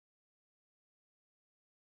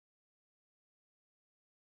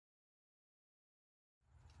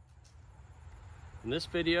In this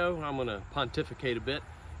video, I'm going to pontificate a bit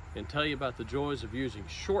and tell you about the joys of using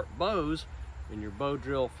short bows in your bow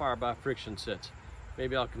drill fire by friction sets.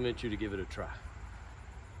 Maybe I'll convince you to give it a try.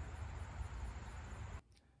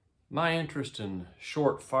 My interest in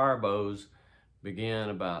short fire bows began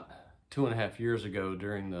about 2.5 years ago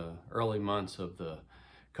during the early months of the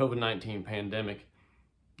COVID-19 pandemic.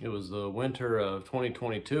 It was the winter of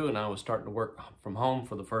 2022 and I was starting to work from home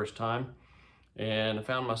for the first time. And I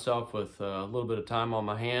found myself with a little bit of time on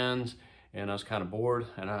my hands and I was kind of bored.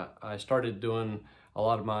 And I started doing a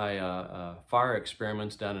lot of my fire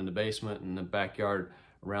experiments down in the basement and the backyard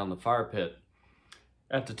around the fire pit.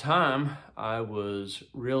 At the time, I was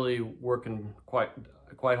really working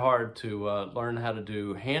quite hard to learn how to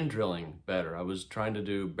do hand drilling better. I was trying to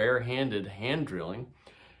do bare-handed hand drilling.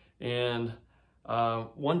 And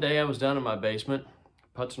one day I was down in my basement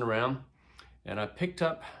putzing around and I picked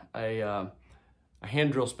up a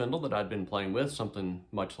hand drill spindle that I'd been playing with, something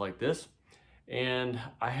much like this. And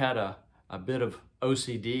I had a bit of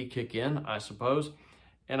OCD kick in, I suppose.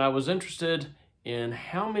 And I was interested in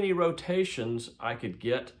how many rotations I could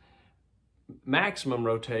get, maximum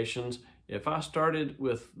rotations, if I started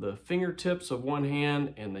with the fingertips of one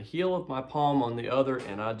hand and the heel of my palm on the other,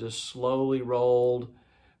 and I just slowly rolled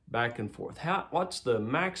back and forth. What's the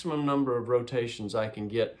maximum number of rotations I can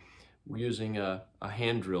get using a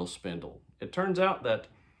hand drill spindle? It turns out that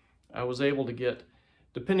I was able to get,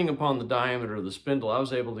 depending upon the diameter of the spindle, I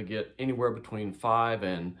was able to get anywhere between 5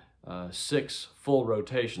 and 6 full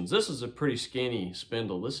rotations. This is a pretty skinny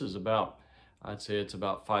spindle. This is about, I'd say it's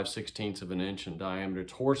about 5/16 of an inch in diameter.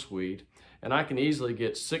 It's horseweed. And I can easily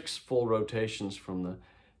get 6 full rotations from the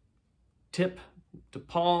tip to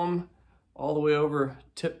palm, all the way over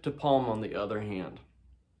tip to palm on the other hand.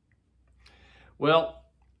 Well,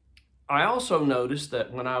 I also noticed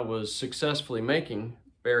that when I was successfully making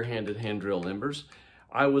bare-handed hand drill embers,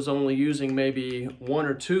 I was only using maybe 1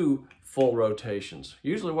 or 2 full rotations.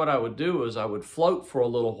 Usually what I would do is I would float for a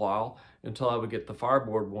little while until I would get the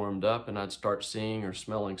fireboard warmed up and I'd start seeing or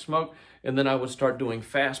smelling smoke, and then I would start doing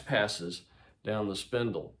fast passes down the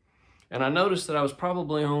spindle. And I noticed that I was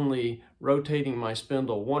probably only rotating my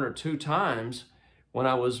spindle 1 or 2 times when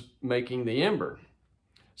I was making the ember.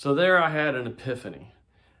 So there I had an epiphany.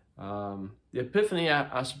 The epiphany,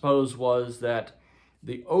 I suppose, was that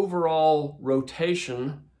the overall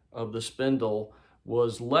rotation of the spindle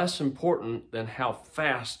was less important than how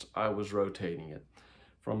fast I was rotating it.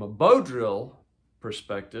 From a bow drill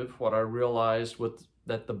perspective, what I realized was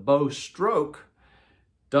that the bow stroke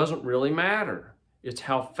doesn't really matter. It's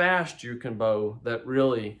how fast you can bow that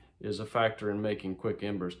really is a factor in making quick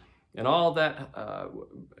embers. And all that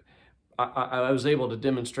I was able to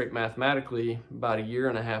demonstrate mathematically about 1.5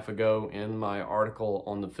 years ago in my article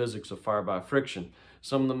on the physics of fire by friction.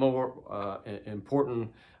 Some of the more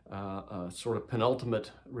important sort of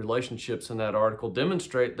penultimate relationships in that article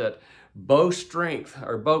demonstrate that bow strength,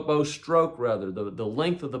 or bow stroke rather, the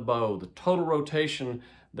length of the bow, the total rotation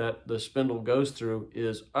that the spindle goes through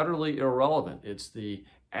is utterly irrelevant. It's the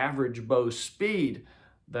average bow speed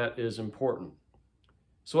that is important.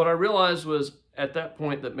 So what I realized was at that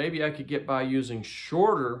point that maybe I could get by using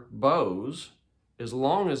shorter bows as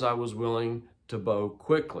long as I was willing to bow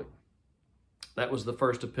quickly. That was the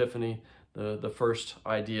first epiphany, the first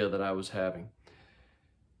idea that I was having.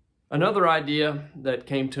 Another idea that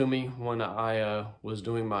came to me when I was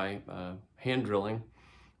doing my hand drilling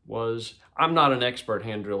was, I'm not an expert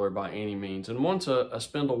hand driller by any means, and once a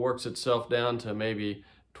spindle works itself down to maybe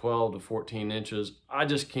 12 to 14 inches, I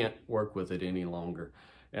just can't work with it any longer.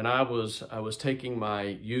 And I was taking my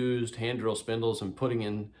used hand drill spindles and putting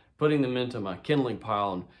them into my kindling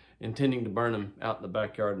pile and intending to burn them out in the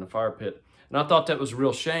backyard in the fire pit. And I thought that was a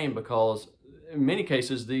real shame because in many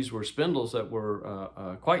cases these were spindles that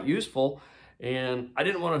were quite useful, and I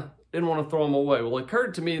didn't want to throw them away. Well, it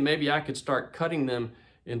occurred to me that maybe I could start cutting them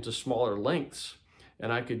into smaller lengths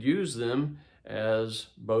and I could use them as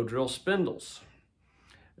bow drill spindles.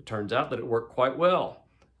 It turns out that it worked quite well.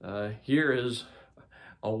 Here is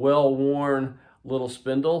a well-worn little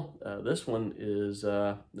spindle. This one is,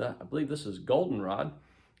 I believe this is goldenrod.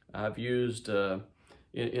 I've used,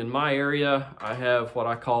 in my area, I have what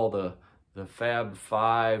I call the Fab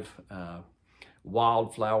 5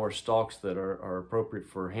 wildflower stalks that are appropriate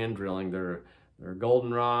for hand drilling. They're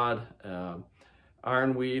goldenrod,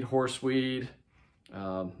 ironweed, horseweed,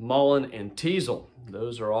 mullein, and teasel.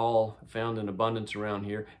 Those are all found in abundance around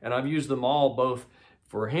here. And I've used them all both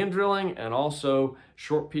for hand drilling and also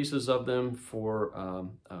short pieces of them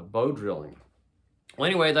for bow drilling. Well,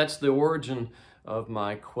 anyway, that's the origin of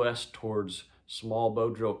my quest towards small bow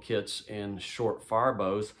drill kits and short fire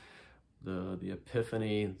bows. the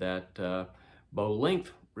epiphany that bow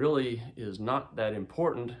length really is not that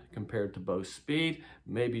important compared to bow speed.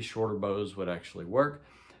 Maybe shorter bows would actually work.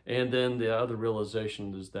 And then the other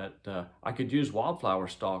realization is that I could use wildflower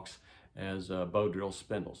stalks as bow drill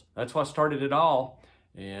spindles. That's what started it all,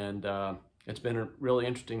 and it's been a really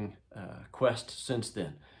interesting quest since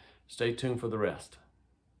then. Stay tuned for the rest.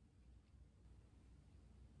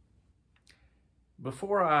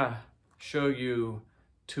 Before I show you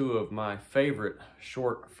two of my favorite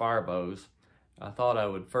short fire bows, I thought I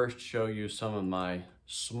would first show you some of my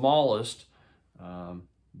smallest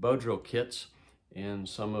bow drill kits and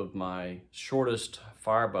some of my shortest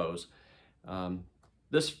fire bows.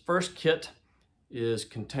 This first kit is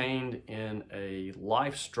contained in a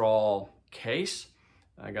life straw case.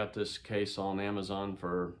 I got this case on Amazon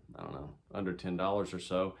for, I don't know, under $10 or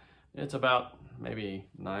so. It's about maybe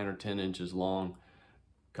 9 or 10 inches long,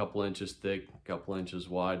 a couple inches thick, a couple inches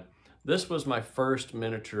wide. This was my first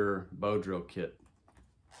miniature bow drill kit.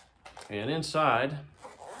 And inside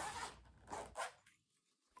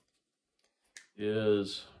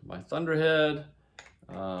is my thunderhead,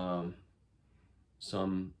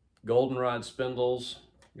 some goldenrod spindles,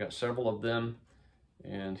 got several of them.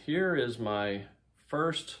 And here is my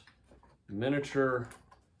first miniature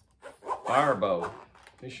fire bow.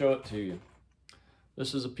 Let me show it to you.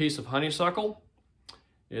 This is a piece of honeysuckle.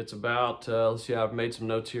 It's about, let's see, I've made some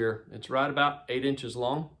notes here. It's right about 8 inches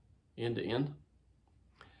long, end to end.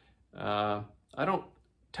 I don't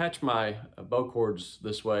attach my bow cords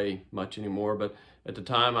this way much anymore, but at the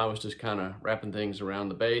time I was just kind of wrapping things around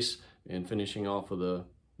the base and finishing off with a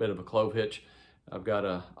bit of a clove hitch. I've got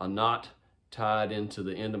a knot tied into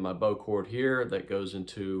the end of my bow cord here that goes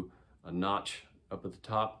into a notch up at the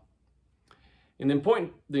top. And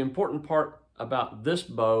the important part about this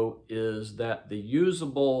bow is that the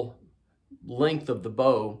usable length of the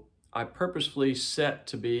bow I purposefully set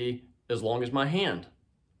to be as long as my hand.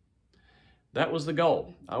 That was the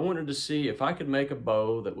goal. I wanted to see if I could make a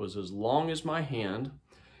bow that was as long as my hand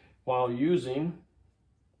while using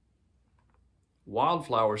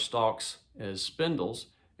wildflower stalks as spindles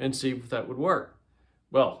and see if that would work.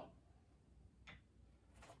 Well,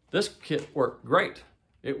 this kit worked great.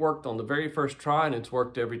 It worked on the very first try, and it's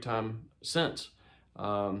worked every time since.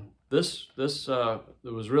 This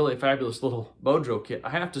was really a fabulous little bow drill kit. I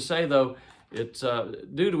have to say though, it's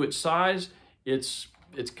due to its size, it's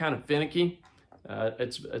kind of finicky.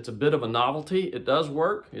 It's a bit of a novelty. It does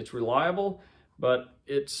work, it's reliable, but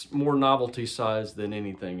it's more novelty size than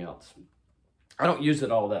anything else. I don't use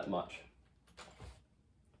it all that much.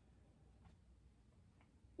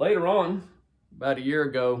 Later on, about a year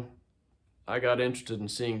ago, I got interested in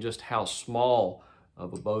seeing just how small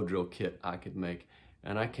of a bow drill kit I could make.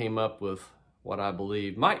 And I came up with what I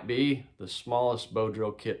believe might be the smallest bow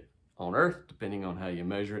drill kit on earth, depending on how you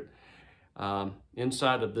measure it.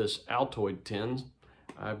 Inside of this Altoid tin,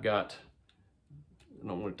 I've got, I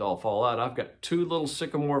don't want it to all fall out, I've got 2 little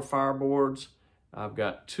sycamore fireboards. I've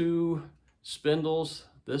got 2 spindles.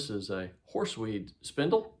 This is a horseweed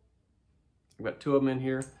spindle. I've got 2 of them in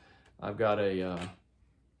here. I've got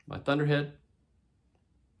my thunderhead.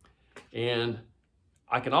 And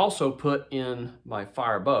I can also put in my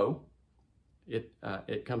fire bow.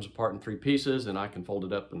 It comes apart in 3 pieces, and I can fold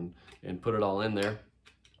it up and put it all in there.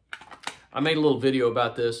 I made a little video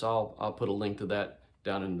about this. I'll put a link to that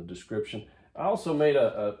down in the description. I also made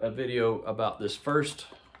a video about this first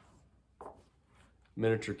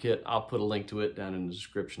miniature kit. I'll put a link to it down in the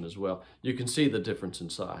description as well. You can see the difference in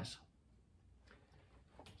size.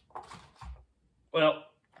 Well,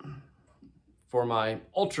 for my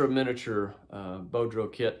ultra miniature bow drill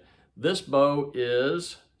kit, this bow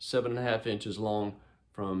is 7.5 inches long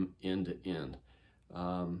from end to end.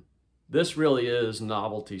 This really is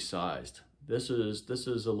novelty sized. This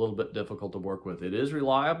is a little bit difficult to work with. It is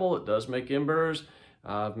reliable. It does make embers.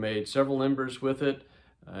 I've made several embers with it,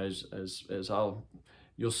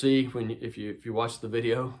 you'll see if you watch the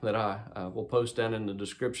video that I will post down in the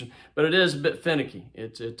description. But it is a bit finicky.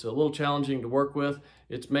 It's a little challenging to work with.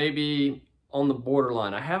 It's maybe on the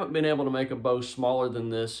borderline. I haven't been able to make a bow smaller than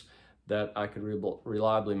this that I could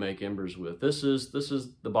reliably make embers with. This is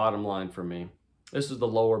the bottom line for me. This is the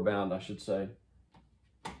lower bound, I should say.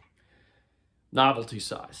 Novelty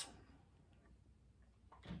size.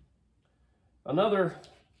 Another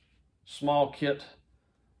small kit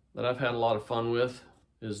that I've had a lot of fun with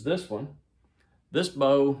is this one. This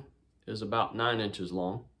bow is about 9 inches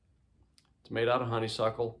long. It's made out of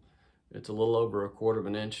honeysuckle. It's a little over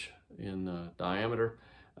 1/4 inch in diameter.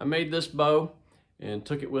 I made this bow and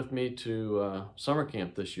took it with me to summer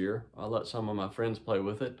camp this year. I let some of my friends play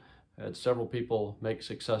with it. Had several people make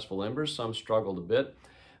successful embers. Some struggled a bit.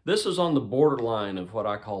 This is on the borderline of what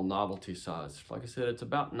I call novelty size. Like I said, it's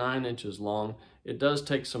about 9 inches long. It does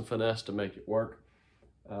take some finesse to make it work.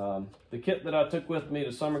 The kit that I took with me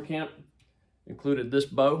to summer camp included this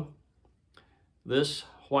bow, this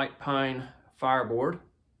white pine fireboard,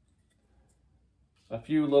 a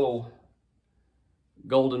few little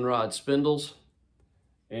goldenrod spindles,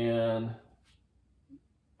 and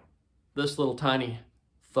this little tiny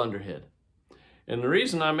thunderhead. And the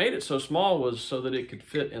reason I made it so small was so that it could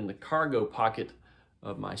fit in the cargo pocket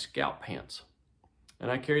of my scout pants. And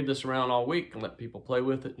I carried this around all week and let people play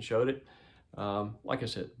with it and showed it. Like I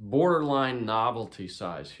said, borderline novelty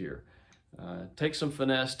size here. Take some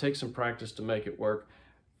finesse, take some practice to make it work.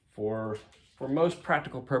 For most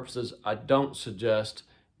practical purposes, I don't suggest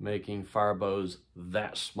making fire bows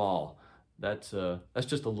that small. That's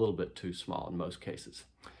just a little bit too small in most cases.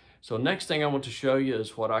 So next thing I want to show you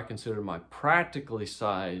is what I consider my practically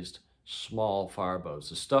sized small fire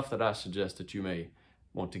bows, the stuff that I suggest that you may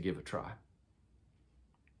want to give a try.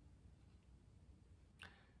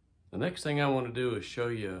 The next thing I want to do is show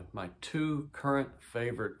you my 2 current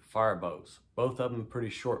favorite fire bows, both of them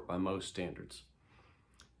pretty short by most standards.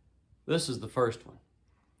 This is the first one.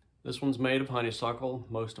 This one's made of honeysuckle.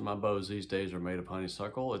 Most of my bows these days are made of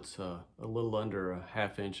honeysuckle. It's a little under a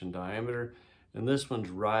 1/2 inch in diameter, and this one's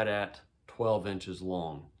right at 12 inches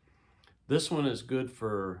long. This one is good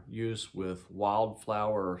for use with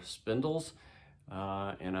wildflower spindles,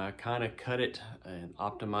 and I kind of cut it and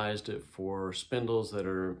optimized it for spindles that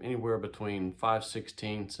are anywhere between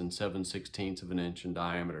 5/16 and 7/16 of an inch in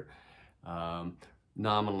diameter,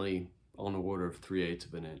 nominally on the order of 3/8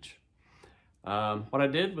 of an inch. What I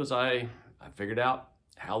did was I figured out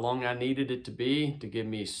how long I needed it to be to give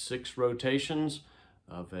me 6 rotations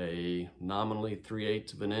of a nominally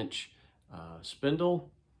 3/8 of an inch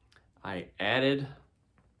spindle. I added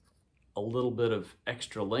a little bit of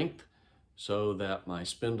extra length so that my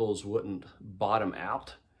spindles wouldn't bottom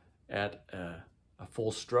out at a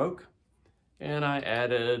full stroke. And I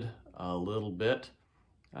added a little bit.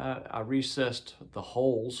 I recessed the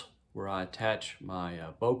holes where I attach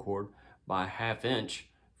my bow cord by 1/2 inch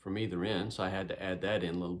from either end, so I had to add that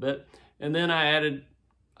in a little bit. And then I added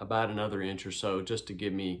about another inch or so just to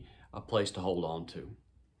give me a place to hold on to.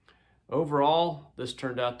 Overall, this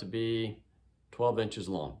turned out to be 12 inches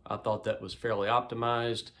long. I thought that was fairly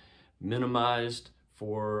optimized, minimized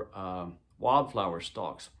for wildflower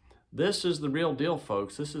stalks. This is the real deal,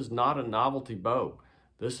 folks. This is not a novelty bow.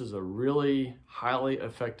 This is a really highly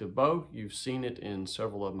effective bow. You've seen it in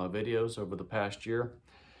several of my videos over the past year.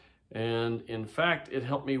 And in fact, it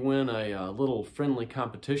helped me win a little friendly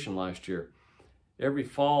competition last year. Every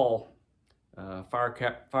fall,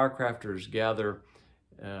 firecrafters gather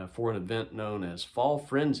for an event known as Fall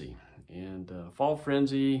Frenzy. And Fall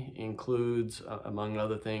Frenzy includes, among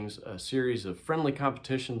other things, a series of friendly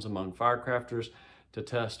competitions among firecrafters to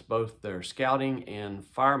test both their scouting and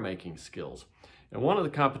fire making skills. And one of the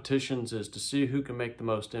competitions is to see who can make the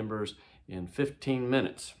most embers in 15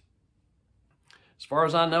 minutes. As far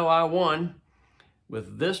as I know, I won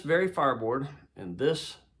with this very fireboard and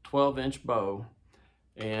this 12-inch bow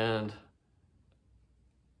and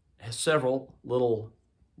several little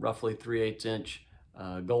roughly 3/8 inch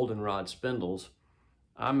goldenrod spindles.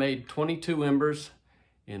 I made 22 embers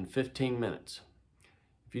in 15 minutes.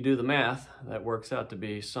 If you do the math, that works out to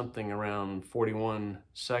be something around 41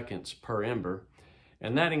 seconds per ember.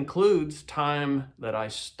 And that includes time that I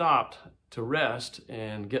stopped to rest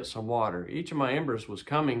and get some water. Each of my embers was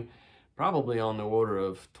coming probably on the order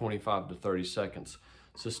of 25 to 30 seconds,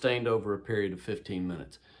 sustained over a period of 15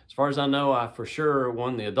 minutes. As far as I know, I for sure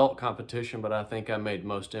won the adult competition, but I think I made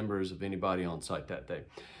most embers of anybody on site that day.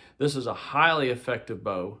 This is a highly effective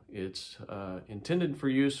bow. It's intended for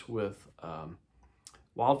use with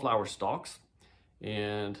wildflower stalks,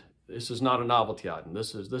 and this is not a novelty item.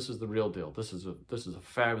 This is the real deal. This is a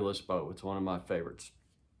fabulous bow. It's one of my favorites.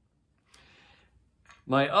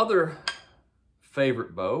 My other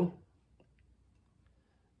favorite bow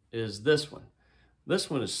is this one. This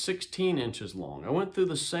one is 16 inches long. I went through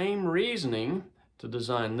the same reasoning to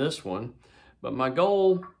design this one, but my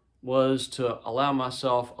goal was to allow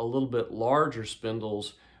myself a little bit larger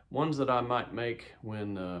spindles, ones that I might make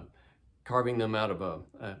when carving them out of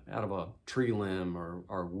a tree limb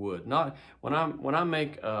or wood. Not when I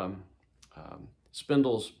make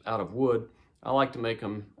spindles out of wood, I like to make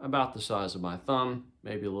them about the size of my thumb,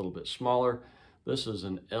 maybe a little bit smaller. This is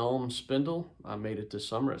an elm spindle. I made it this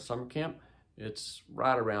summer at summer camp. It's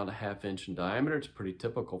right around a 1/2 inch in diameter. It's pretty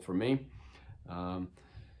typical for me.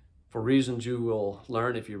 For reasons you will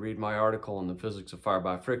learn if you read my article on the physics of fire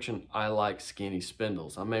by friction, I like skinny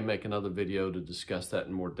spindles. I may make another video to discuss that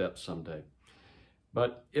in more depth someday.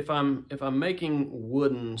 But if I'm making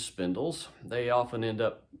wooden spindles, they often end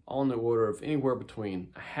up on the order of anywhere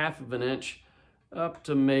between 1/2 of an inch up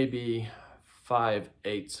to maybe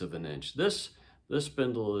 5/8 of an inch. This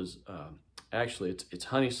spindle is actually it's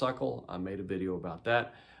honeysuckle. I made a video about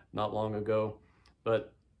that not long ago.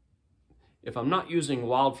 But if I'm not using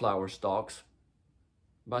wildflower stalks,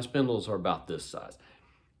 my spindles are about this size.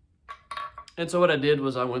 And so what I did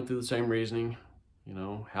was I went through the same reasoning. You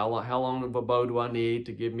know, how long of a bow do I need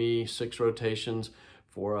to give me 6 rotations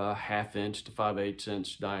for a 1/2 inch to 5/8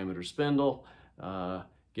 inch diameter spindle?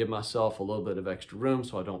 Give myself a little bit of extra room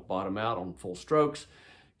so I don't bottom out on full strokes.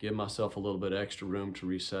 Give myself a little bit extra room to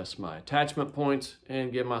recess my attachment points,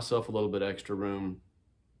 and give myself a little bit extra room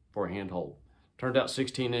for a handhold. Turned out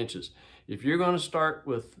 16 inches. If you're going to start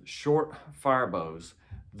with short fire bows,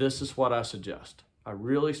 this is what I suggest. I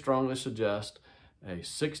really strongly suggest a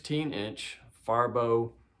 16-inch fire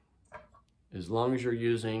bow as long as you're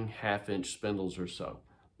using 1/2 inch spindles or so.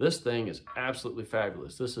 This thing is absolutely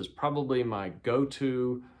fabulous. This is probably my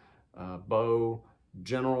go-to bow,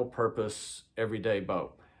 general purpose, everyday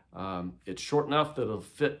bow. It's short enough that it'll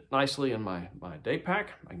fit nicely in my day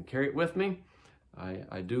pack. I can carry it with me.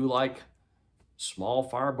 I do like small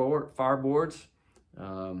fireboards.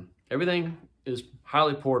 Everything is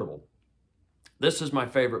highly portable. This is my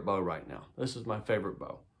favorite bow right now. This is my favorite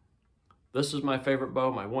bow. This is my favorite bow.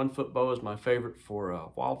 My 1-foot bow is my favorite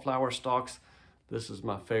for wildflower stalks. This is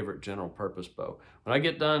my favorite general purpose bow. When I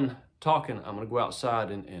get done talking, I'm gonna go outside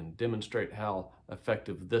and demonstrate how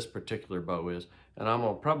effective this particular bow is. And I'm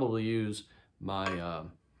gonna probably use my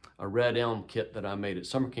a red elm kit that I made at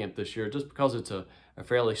summer camp this year, just because it's a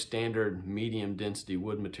fairly standard medium density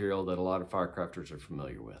wood material that a lot of firecrafters are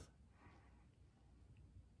familiar with.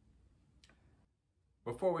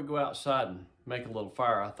 Before we go outside and make a little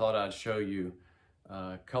fire, I thought I'd show you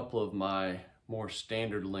a couple of my more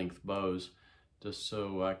standard length bows, just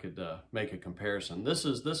so I could make a comparison. This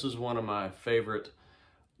is one of my favorite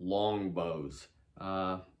long bows.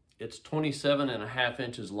 It's 27.5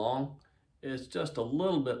 inches long. It's just a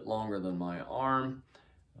little bit longer than my arm.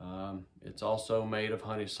 It's also made of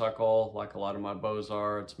honeysuckle, like a lot of my bows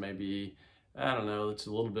are. It's maybe, I don't know, it's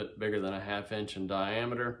a little bit bigger than a 1/2 inch in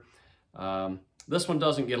diameter. This one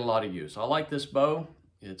doesn't get a lot of use. I like this bow.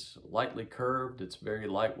 It's lightly curved, it's very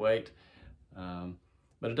lightweight,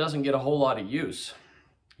 but it doesn't get a whole lot of use.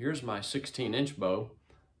 Here's my 16-inch bow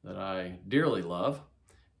that I dearly love.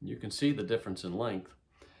 You can see the difference in length.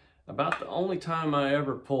 About the only time I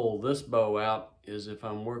ever pull this bow out is if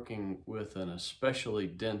I'm working with an especially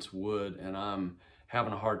dense wood and I'm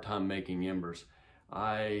having a hard time making embers.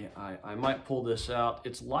 I might pull this out.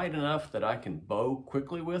 It's light enough that I can bow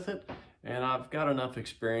quickly with it, and I've got enough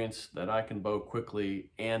experience that I can bow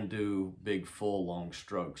quickly and do big, full, long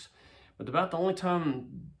strokes. But about the only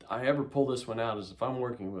time I ever pull this one out is if I'm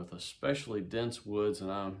working with especially dense woods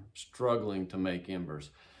and I'm struggling to make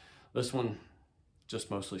embers. This one just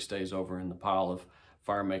mostly stays over in the pile of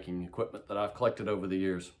fire making equipment that I've collected over the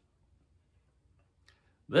years.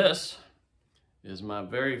 This is my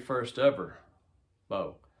very first ever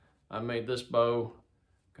bow. I made this bow,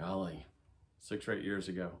 golly, 6 or 8 years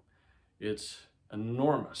ago. It's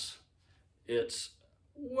enormous. It's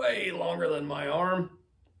way longer than my arm.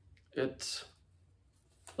 Let's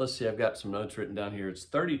see, I've got some notes written down here. It's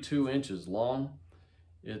 32 inches long.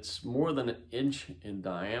 It's more than 1 inch in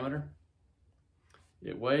diameter.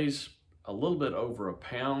 It weighs a little bit over a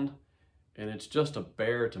pound, and it's just a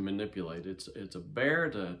bear to manipulate. It's a bear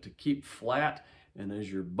to keep flat, and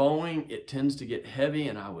as you're bowing, it tends to get heavy,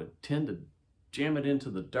 and I would tend to jam it into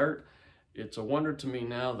the dirt. It's a wonder to me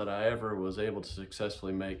now that I ever was able to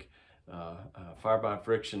successfully make fire by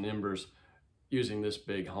friction embers using this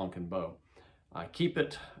big honking bow. I keep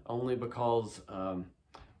it only because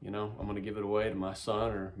you know, I'm going to give it away to my son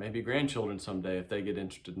or maybe grandchildren someday if they get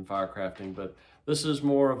interested in firecrafting. But this is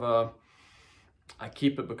more of a, I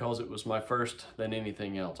keep it because it was my first than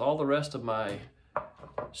anything else. All the rest of my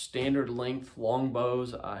standard length long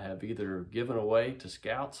bows I have either given away to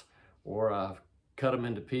scouts or I've cut them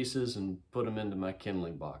into pieces and put them into my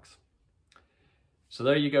kindling box. So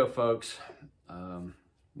there you go, folks.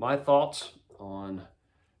 My thoughts on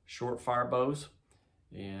short fire bows.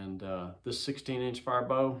 And this 16-inch fire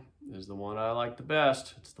bow is the one I like the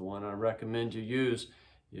best. It's the one I recommend you use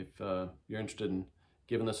if you're interested in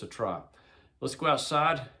giving this a try. Let's go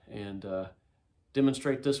outside and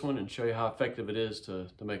demonstrate this one and show you how effective it is to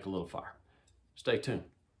make a little fire. Stay tuned.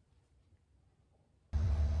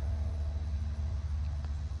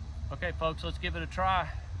 Okay folks, let's give it a try.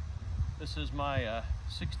 This is my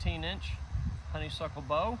 16-inch honeysuckle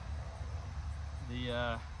bow.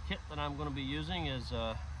 The kit that I'm going to be using is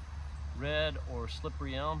red or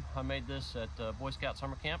slippery elm. I made this at Boy Scout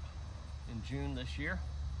summer camp in June this year.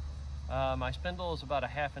 My spindle is about a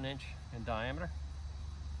 ½ an inch in diameter.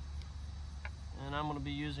 And I'm going to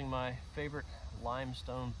be using my favorite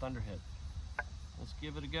limestone thunderhead. Let's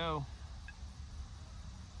give it a go.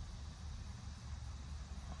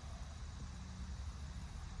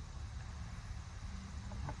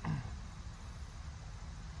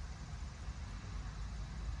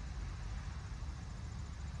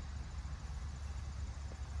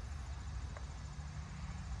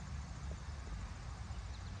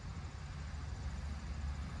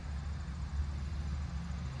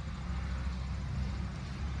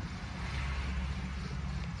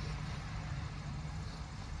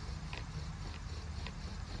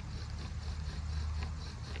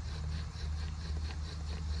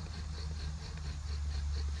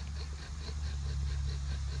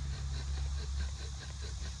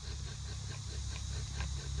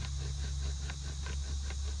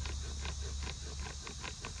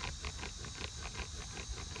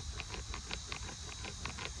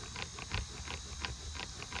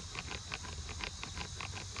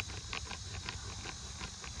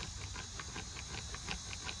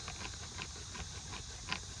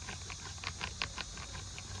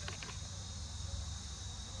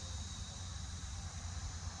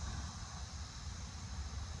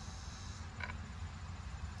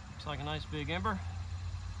 Looks like a nice big ember.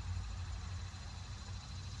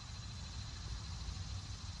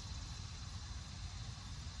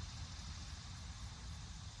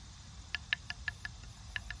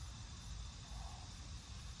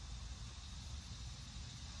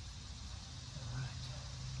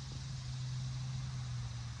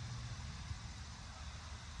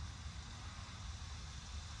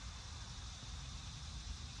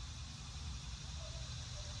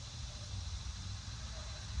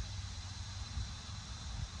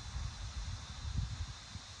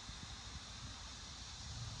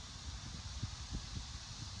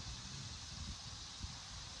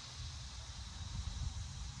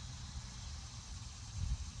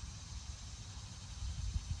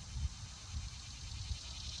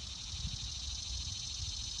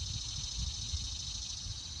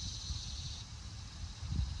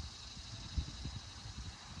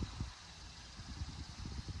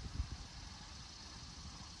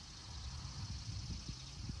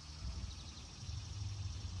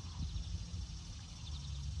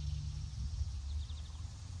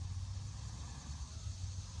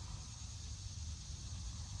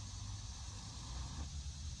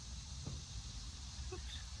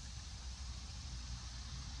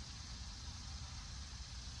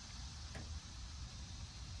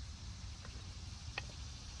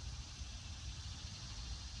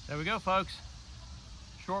 There we go, folks.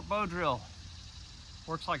 Short bow drill.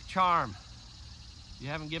 Works like a charm. If you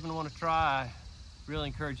haven't given one a try, I really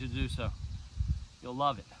encourage you to do so. You'll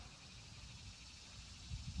love it.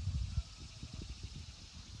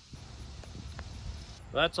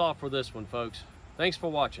 That's all for this one, folks. Thanks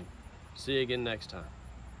for watching. See you again next time.